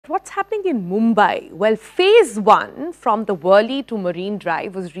what's happening in Mumbai? Well, phase 1 from the Worli to Marine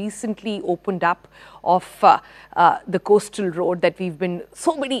Drive was recently opened up of the coastal road that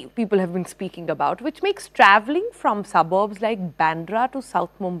so many people have been speaking about, which makes travelling from suburbs like Bandra to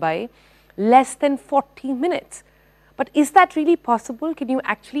South Mumbai less than 40 minutes. But is that really possible? Can you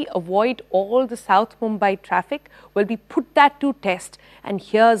actually avoid all the South Mumbai traffic? Well, we put that to test, and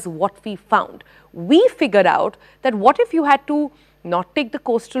here's what we found. We figured out that what if you had to not take the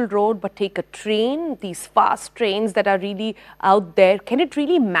coastal road but take a train, these fast trains that are really out there, can it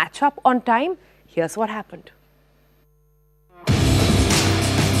really match up on time? Here's what happened.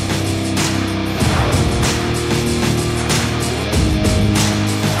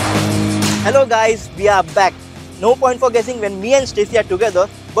 Hello guys, we are back. No point for guessing when me and Stacey are together,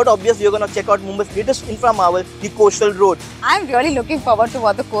 but obviously you're going to check out Mumbai's latest infra marvel, the Coastal Road. I'm really looking forward to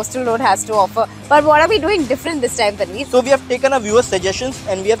what the Coastal Road has to offer. But what are we doing different this time, Tanveer? So we have taken our viewers' suggestions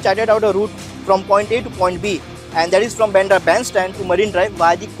and we have charted out a route from point A to point B. And that is from Bandra Bandstand to Marine Drive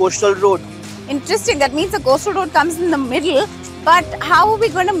via the Coastal Road. Interesting. That means the Coastal Road comes in the middle. But how are we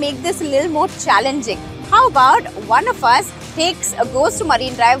going to make this a little more challenging? How about one of us goes to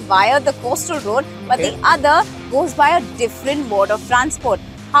Marine Drive via the Coastal Road, but the other goes by a different mode of transport?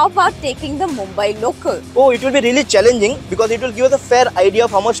 How about taking the Mumbai local? Oh, it will be really challenging because it will give us a fair idea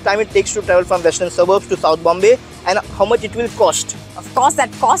of how much time it takes to travel from western suburbs to South Bombay and how much it will cost. Of course, that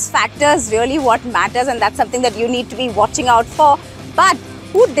cost factor is really what matters, and that's something that you need to be watching out for. But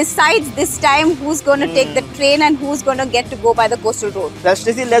who decides this time who's going to take the train and who's going to get to go by the Coastal Road? Well,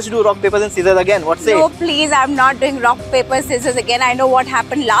 Stacey, let's do rock, paper and scissors again. What say? No, please, I'm not doing rock, paper, scissors again. I know what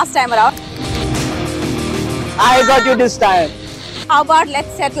happened last time around. I got you this time. How about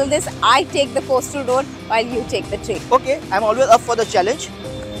let's settle this? I take the Coastal Road while you take the train. Okay, I'm always up for the challenge.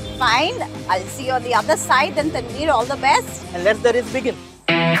 Fine, I'll see you on the other side. Then Tanveer, all the best. And let the race begin.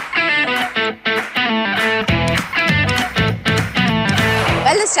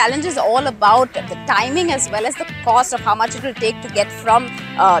 Well, this challenge is all about the timing as well as the cost of how much it will take to get from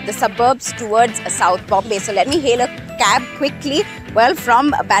the suburbs towards South Bombay. So let me hail a cab quickly. Well,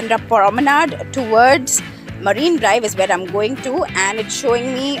 from Bandra Promenade towards Marine Drive is where I'm going to, and it's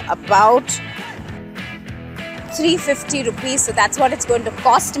showing me about 350 rupees. So that's what it's going to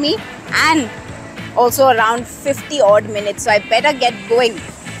cost me, and also around 50 odd minutes. So I better get going.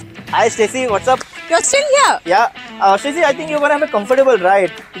 Hi Stacey, what's up? You're still here? Yeah. Stacey, I think you're going to have a comfortable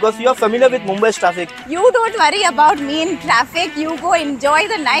ride because you're familiar with Mumbai's traffic. You don't worry about me in traffic. You go enjoy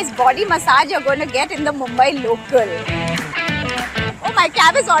the nice body massage you're going to get in the Mumbai local. Oh, my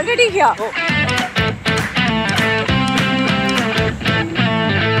cab is already here. Oh.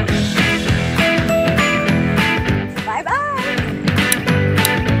 Bye-bye.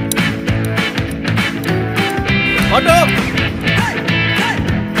 Auto!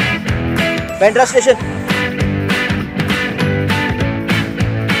 Bandra station.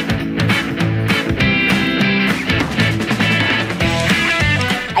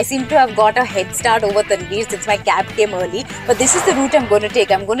 I seem to have got a head start over Tanveer since my cab came early. But this is the route I'm going to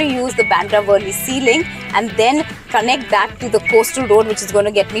take. I'm going to use the Bandra-Worli Sea Link and then connect that to the Coastal Road, which is going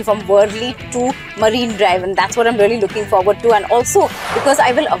to get me from Worli to Marine Drive. And that's what I'm really looking forward to. And also because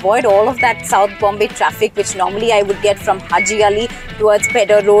I will avoid all of that South Bombay traffic, which normally I would get from Haji Ali towards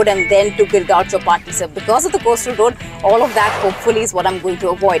Pedder Road and then to Girgaon Chowpatty. So because of the Coastal Road, all of that hopefully is what I'm going to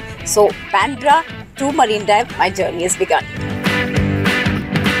avoid. So Bandra to Marine Drive, my journey has begun.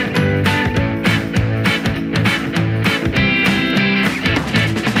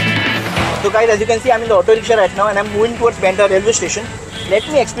 So guys, as you can see, I'm in the auto rickshaw right now and I'm moving towards Bandra railway station. Let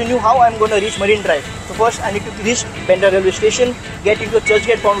me explain you how I'm going to reach Marine Drive. So first, I need to reach Bandra railway station, get into a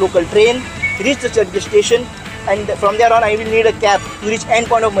Churchgate bound local train, reach the Churchgate station, and from there on I will need a cab to reach end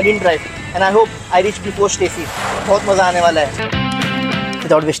point of Marine Drive. And I hope I reach before Stacey. बहुत मजा आने वाला है.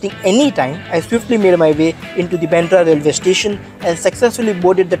 Without wasting any time, I swiftly made my way into the Bandra railway station and successfully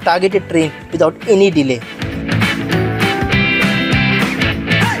boarded the targeted train without any delay.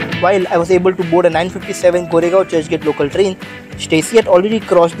 While I was able to board a 9:57 Goregaon Churchgate local train, Stacey had already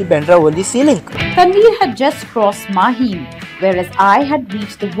crossed the Bandra-Worli Sea Link. Tanveer had just crossed Mahim, whereas I had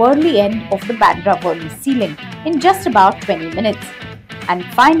reached the Worli end of the Bandra-Worli Sea Link in just about 20 minutes. And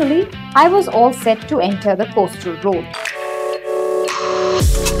finally, I was all set to enter the Coastal Road.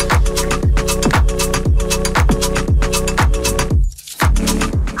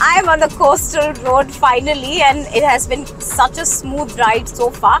 I'm on the Coastal Road finally, and it has been such a smooth ride so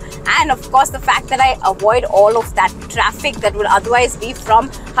far. And of course, the fact that I avoid all of that traffic that would otherwise be from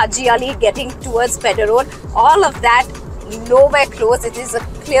Haji Ali getting towards Pedder Road, all of that nowhere close. It is a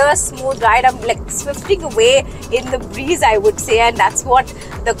clear, smooth ride. I'm like swifting away in the breeze, I would say, and that's what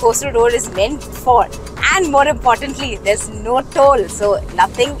the coastal road is meant for. And more importantly, there's no toll, so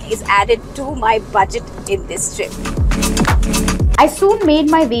nothing is added to my budget in this trip. I soon made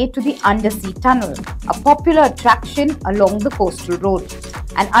my way to the undersea tunnel, a popular attraction along the coastal road.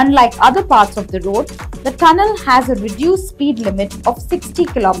 And unlike other parts of the road, the tunnel has a reduced speed limit of 60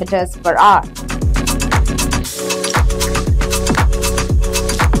 kilometers per hour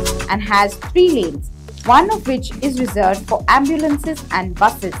and has 3 lanes, one of which is reserved for ambulances and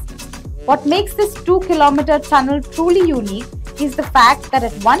buses. What makes this 2-kilometer tunnel truly unique is the fact that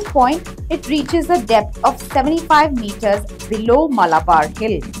at one point it reaches a depth of 75 meters below Malabar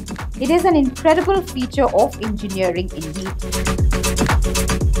Hill. It is an incredible feature of engineering indeed.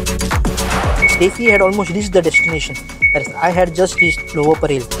 Stacey had almost reached the destination, whereas I had just reached Lower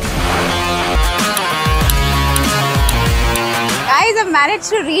Parel. Guys, I've managed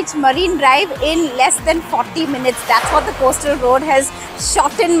to reach Marine Drive in less than 40 minutes. That's what the coastal road has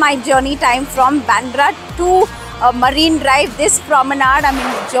shortened my journey time from Bandra to Marine Drive. This promenade,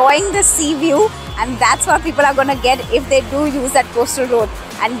 I'm enjoying the sea view, and that's what people are going to get if they do use that coastal road.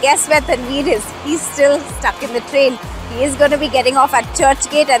 And guess where Tanveer is? He's still stuck in the train. He is going to be getting off at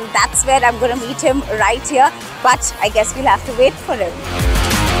Churchgate, and that's where I'm going to meet him right here. But I guess we'll have to wait for him.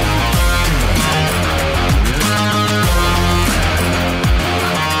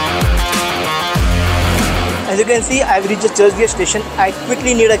 As you can see, I've reached the Churchgate station. I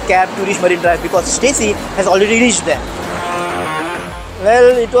quickly need a cab to reach Marine Drive because Stacey has already reached there.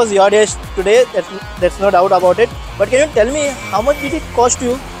 Well, it was your day today, that's no doubt about it. But can you tell me how much did it cost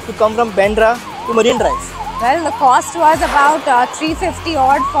you to come from Bandra to Marine Drive? Well, the cost was about 350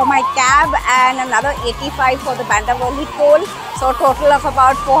 odd for my cab and another 85 for the Bandra-Marine toll. So a total of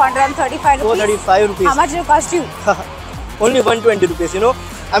about 435 rupees. 435 rupees. How much did it cost you? Only 120 rupees, you know.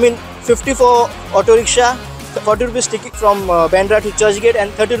 I mean, 50 for auto rickshaw, 40 rupees ticket from Bandra to Churchgate,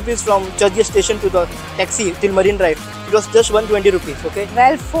 and 30 rupees from Churchgate station to the taxi till Marine Drive. It was just 120 rupees, okay?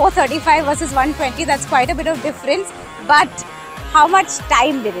 Well, 435 versus 120, that's quite a bit of difference. But how much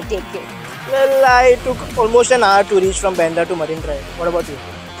time did it take you? Well, I took almost an hour to reach from Bandra to Marine Drive. What about you?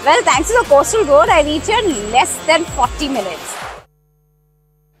 Well, thanks to the coastal road, I reached here in less than 40 minutes.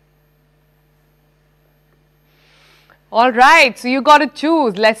 All right, so you got to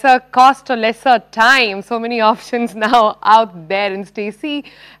choose lesser cost or lesser time. So many options now out there. And Stacey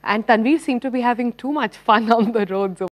and Tanveer seem to be having too much fun on the roads.